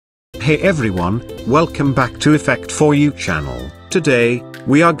Hey everyone, welcome back to Effect For You channel. Today,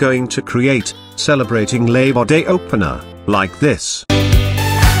 we are going to create, celebrating Labor Day opener, like this.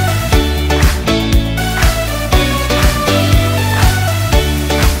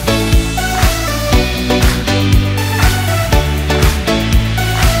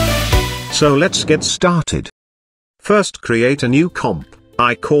 So let's get started. First create a new comp,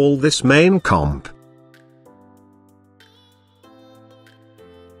 I call this main comp.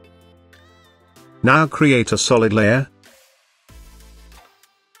 Now create a solid layer.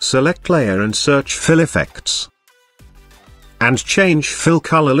 Select layer and search fill effects. And change fill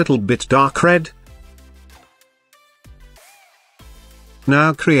color little bit dark red.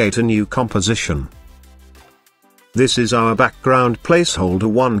 Now create a new composition. This is our background placeholder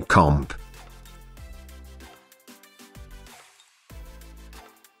 1 comp.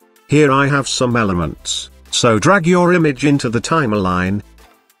 Here I have some elements, so drag your image into the timeline.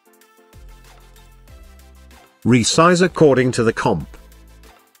 Resize according to the comp.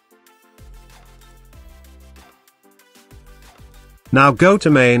 Now go to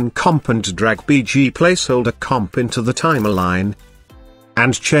main comp and drag BG placeholder comp into the timeline.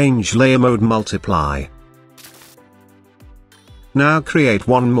 And change layer mode multiply. Now create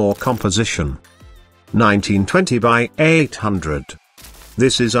one more composition. 1920 by 800.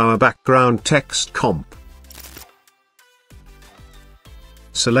 This is our background text comp.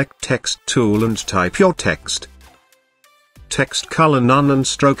 Select text tool and type your text. Text color none and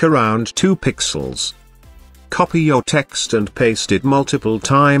stroke around 2 pixels. Copy your text and paste it multiple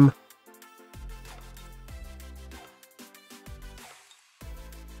times.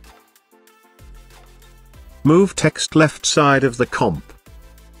 Move text left side of the comp.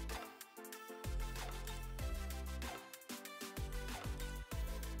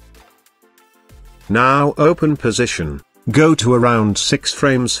 Now open position, go to around 6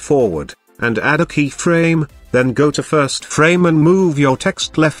 frames forward, and add a keyframe, then go to first frame and move your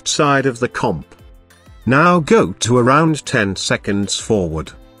text left side of the comp. Now go to around 10 seconds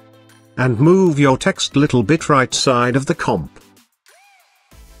forward. And move your text little bit right side of the comp.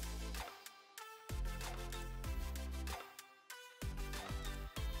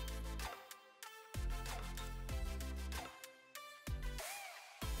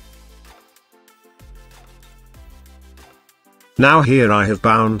 Now here I have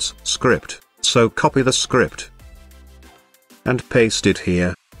bounce script, so copy the script. And paste it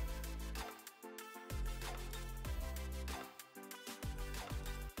here.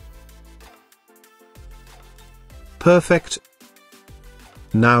 Perfect.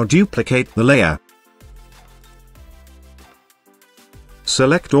 Now duplicate the layer.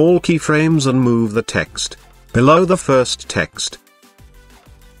 Select all keyframes and move the text below the first text.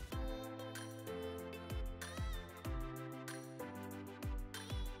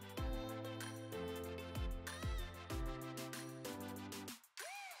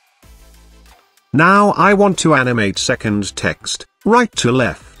 Now I want to animate second text, right to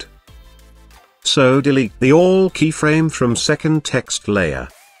left. So delete the all keyframe from second text layer.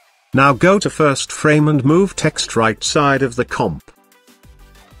 Now go to first frame and move text right side of the comp.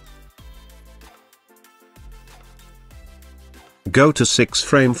 Go to 6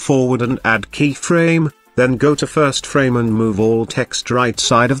 frame forward and add keyframe, then go to first frame and move all text right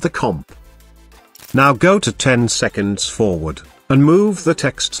side of the comp. Now go to 10 seconds forward, and move the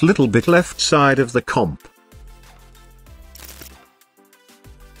text little bit left side of the comp.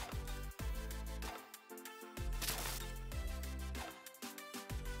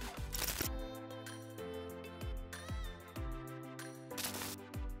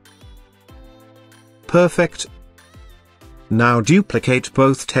 Perfect. Now duplicate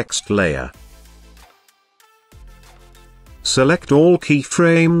both text layer. Select all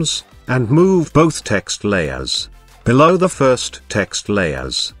keyframes, and move both text layers below the first text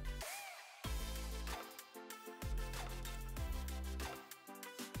layers.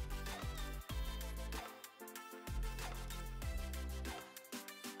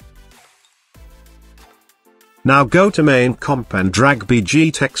 Now go to main comp and drag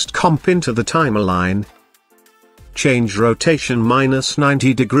BG text comp into the timeline. Change rotation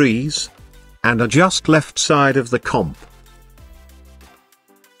 -90 degrees. And adjust left side of the comp.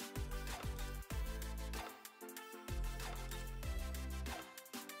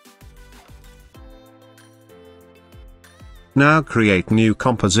 Now create new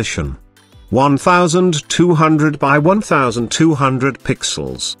composition. 1200 by 1200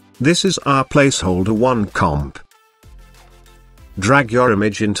 pixels, this is our placeholder 1 comp. Drag your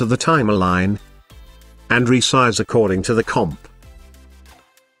image into the timeline. And resize according to the comp.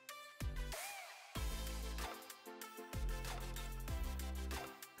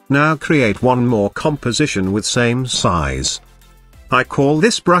 Now create one more composition with same size. I call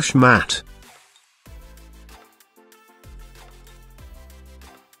this brush mat.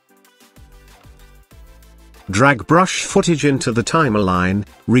 Drag brush footage into the timeline,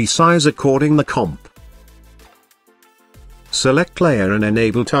 resize according the comp. Select layer and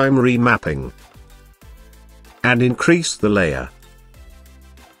enable time remapping. And increase the layer.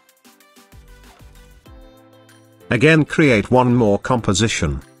 Again create one more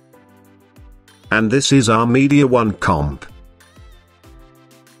composition. And this is our Media 1 comp.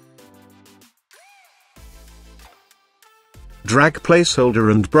 Drag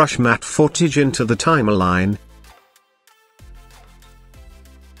placeholder and brush mat footage into the timeline.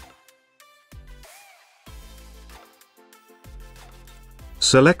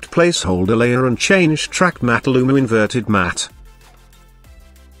 Select placeholder layer and change track mat Lumu inverted mat.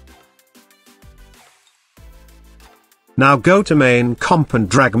 Now go to main comp and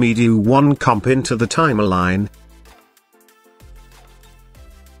drag Media 1 comp into the timeline.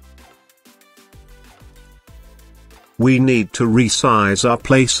 We need to resize our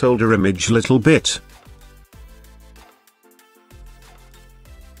placeholder image little bit.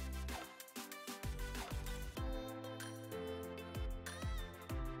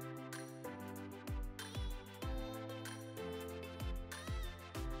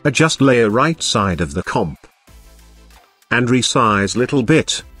 Adjust layer right side of the comp. And resize little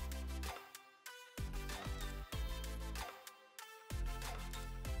bit.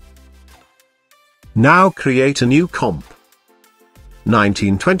 Now create a new comp.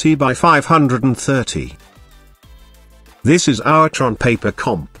 1920 by 530. This is our Tron paper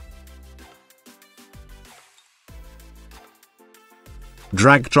comp.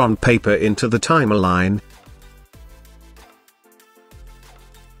 Drag Tron paper into the timeline.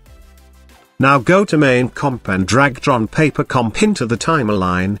 Now go to main comp and drag Tron paper comp into the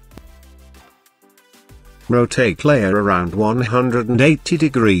timeline. Rotate layer around 180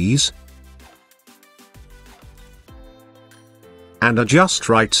 degrees. And adjust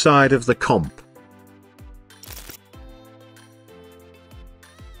right side of the comp.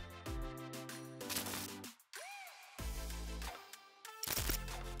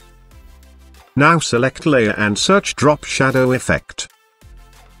 Now select layer and search drop shadow effect.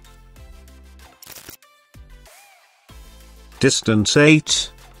 Distance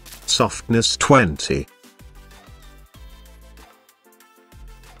 8. Softness 20.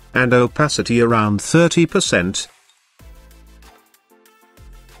 And opacity around 30%.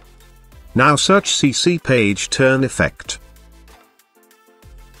 Now search CC page turn effect.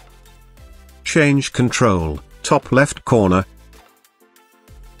 Change control, top left corner.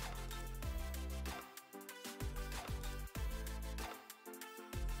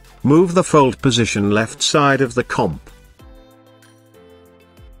 Move the fold position left side of the comp.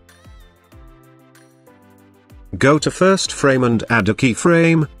 Go to first frame and add a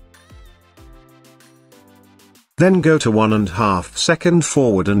keyframe. Then go to 1.5 second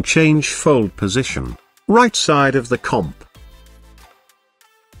forward and change fold position, right side of the comp.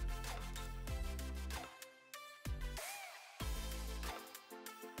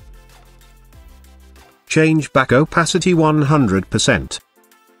 Change back opacity 100%.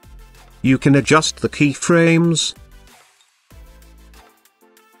 You can adjust the keyframes.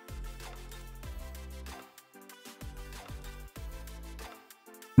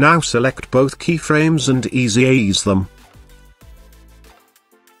 Now select both keyframes and ease them.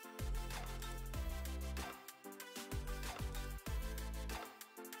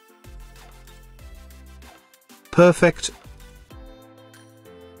 Perfect.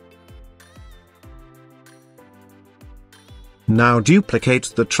 Now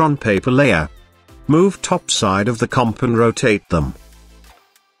duplicate the Tron paper layer. Move top side of the comp and rotate them.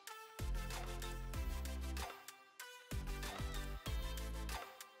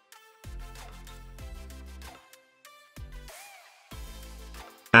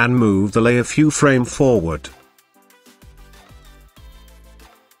 And move the layer few frame forward.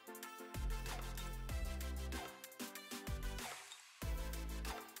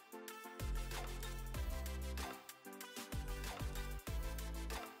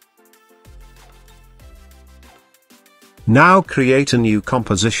 Now create a new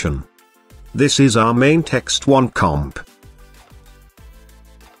composition. This is our main text 1 comp.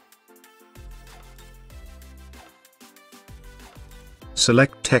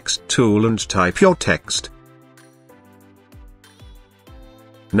 Select text tool and type your text.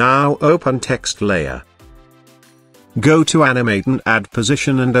 Now open text layer. Go to animate and add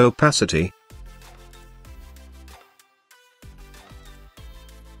position and opacity.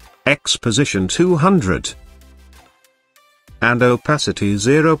 X position 200. and opacity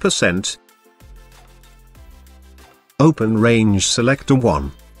 0%. Open Range Selector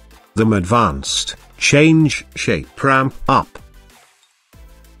 1. Them Advanced, change Shape Ramp Up.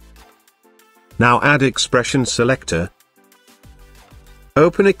 Now add Expression Selector.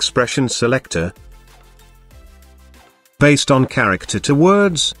 Open Expression Selector. Based on character to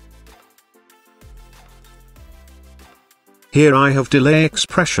words. Here I have delay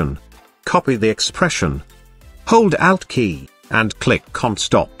expression. Copy the expression. Hold Alt key, and click on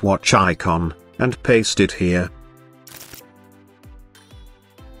stopwatch icon, and paste it here.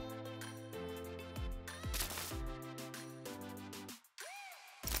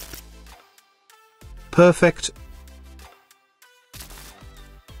 Perfect.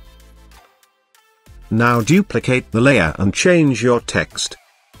 Now duplicate the layer and change your text.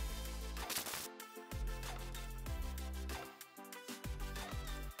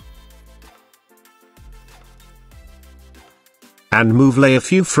 And move layer a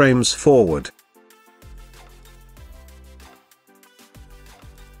few frames forward.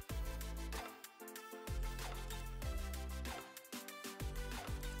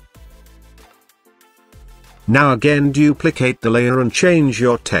 Now again duplicate the layer and change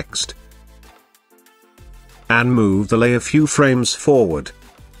your text. And move the layer a few frames forward.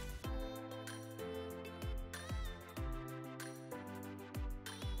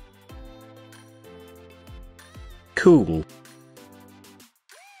 Cool.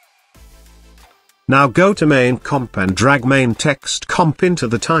 Now go to main comp and drag main text comp into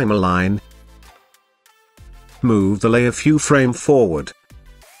the timeline. Move the layer a few frames forward.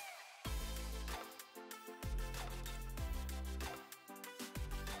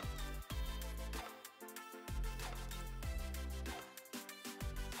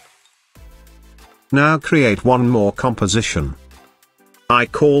 Now create one more composition. I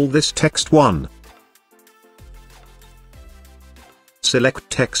call this text 1. Select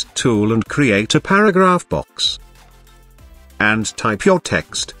Text tool and create a paragraph box. And type your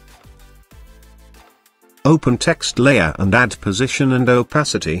text. Open text layer and add position and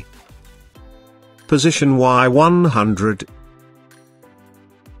opacity. Position Y100.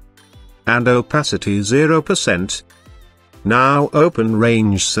 And opacity 0%. Now open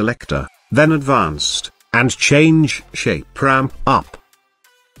Range Selector. Then Advanced, and change Shape Ramp Up.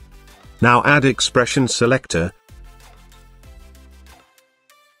 Now add Expression Selector.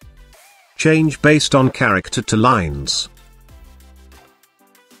 Change based on character to lines.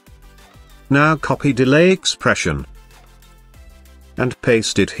 Now copy Delay Expression. And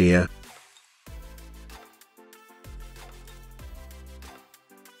paste it here.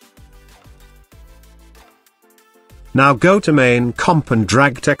 Now go to main comp and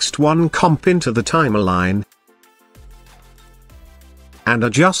drag text 1 comp into the timeline. And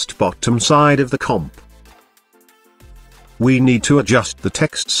adjust bottom side of the comp. We need to adjust the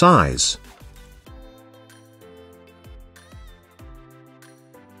text size.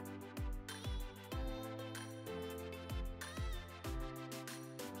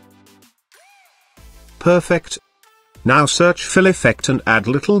 Perfect. Now search Fill Effect and add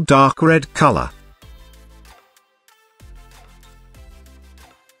little dark red color.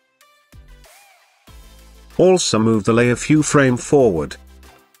 Also move the layer few frame forward.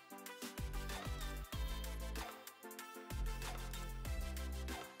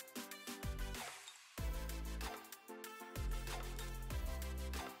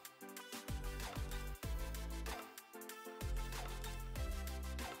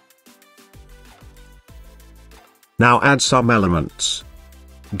 Now add some elements.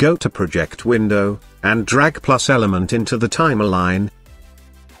 Go to Project window, and drag plus element into the timeline.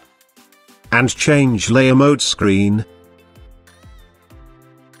 And change Layer Mode Screen.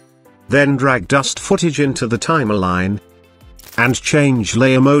 Then drag dust footage into the timeline. And change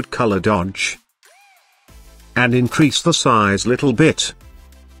Layer Mode Color Dodge. And increase the size little bit.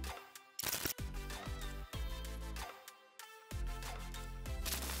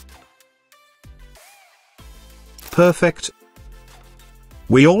 Perfect.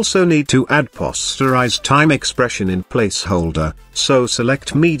 We also need to add posterize time expression in placeholder, so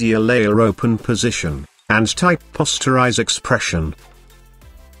select Media Layer Open Position, and type posterize expression.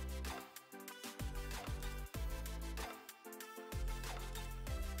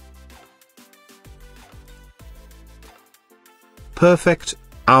 Perfect,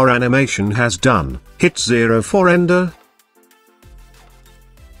 our animation has done. Hit 0 for render.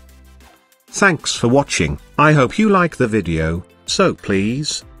 Thanks for watching. I hope you like the video. So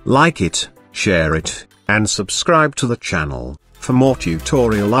please, like it, share it, and subscribe to the channel. For more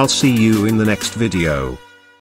tutorial, I'll see you in the next video.